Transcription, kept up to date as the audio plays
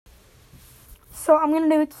So I'm going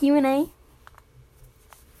to do a Q&A.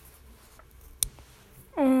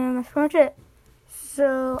 And that's pretty much it.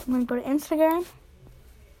 So I'm going to go to Instagram.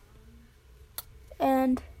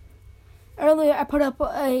 And earlier I put up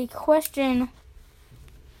a question.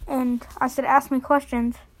 And I said, ask me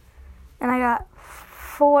questions. And I got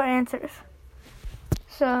 4 answers.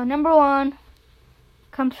 So number 1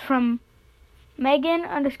 comes from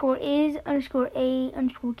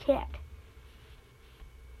Megan_is_a_cat.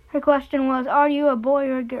 Her question was, are you a boy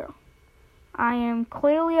or a girl? I am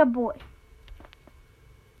clearly a boy.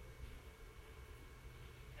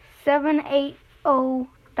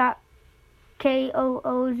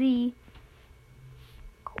 780.kooz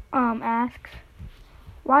asks,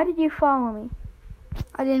 why did you follow me?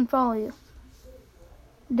 I didn't follow you.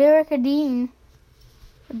 Derica Dean,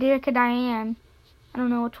 or Derica Diane, I don't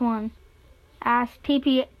know which one, asked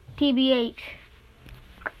TBH.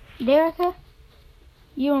 Derica,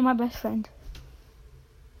 you are my best friend.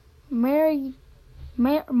 Marjorie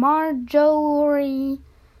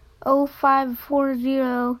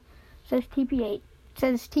 0540 says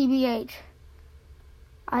TBH.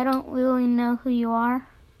 I don't really know who you are,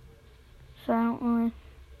 so I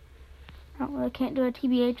don't really can't do a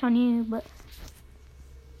TBH on you, but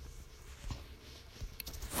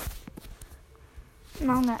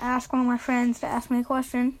now I'm gonna ask one of my friends to ask me a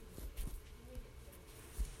question.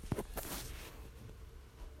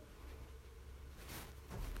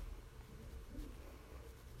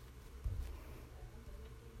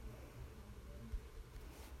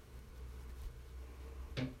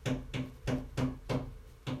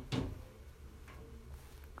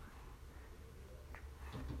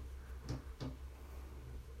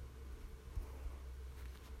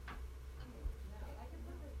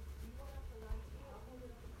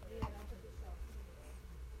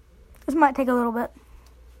 This might take a little bit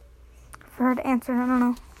for her to answer. I don't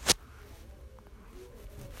know.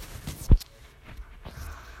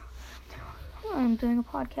 I'm doing a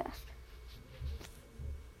podcast.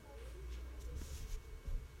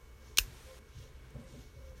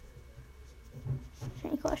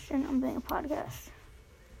 Any question? I'm doing a podcast.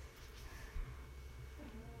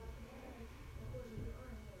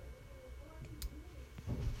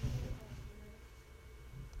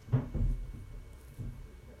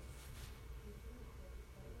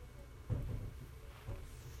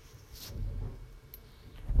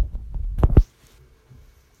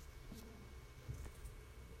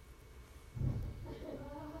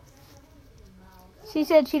 She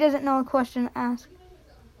said she doesn't know a question to ask.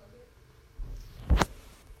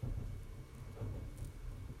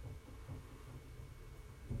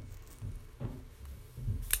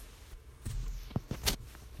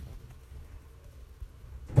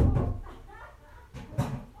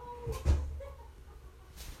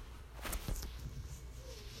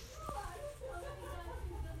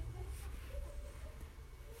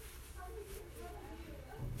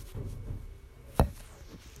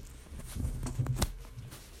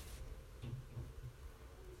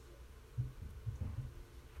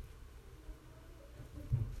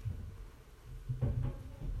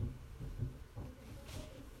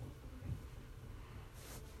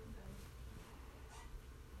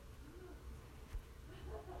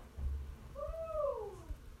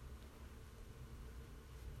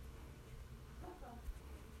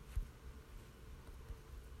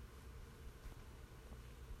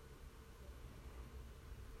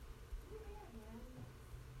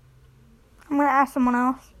 I'm going to ask someone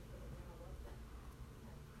else.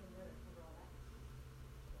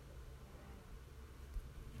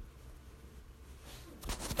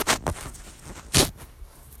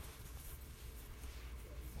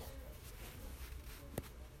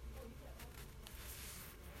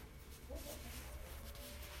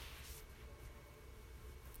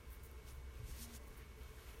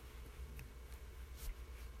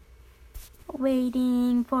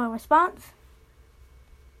 Waiting for a response.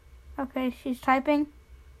 Okay, she's typing.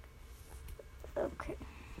 Okay.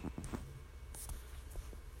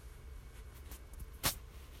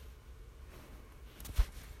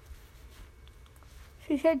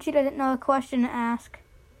 She said she doesn't know a question to ask.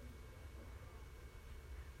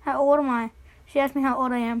 How old am I? She asked me how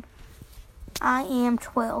old I am. I am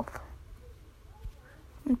 12.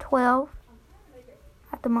 I'm 12.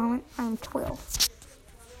 At the moment, I'm 12.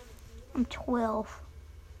 I'm 12.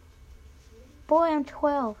 Boy, I'm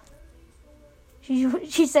 12.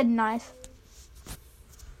 She said nice.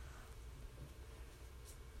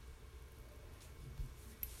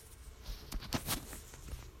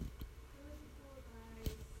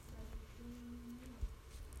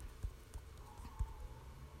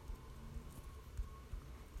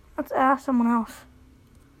 Let's ask someone else.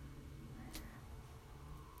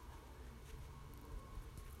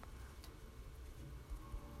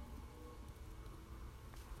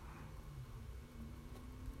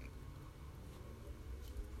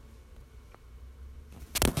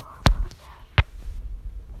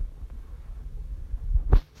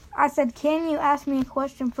 I said, can you ask me a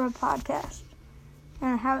question for a podcast?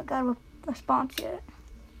 And I haven't got a response yet.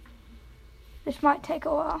 This might take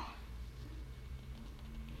a while.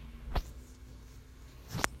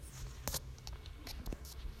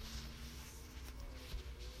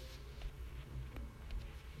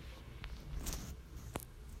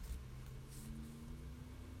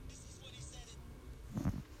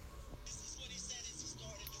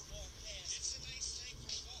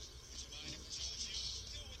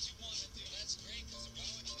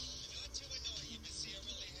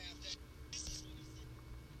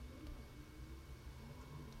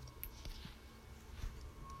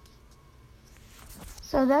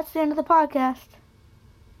 So that's the end of the podcast.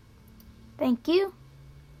 Thank you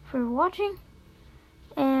for watching.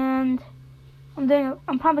 And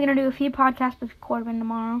I'm probably gonna do a few podcasts with Corbin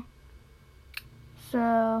tomorrow.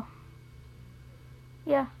 So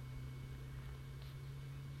yeah.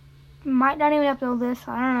 Might not even upload this,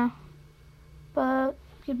 I don't know. But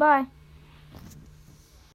goodbye.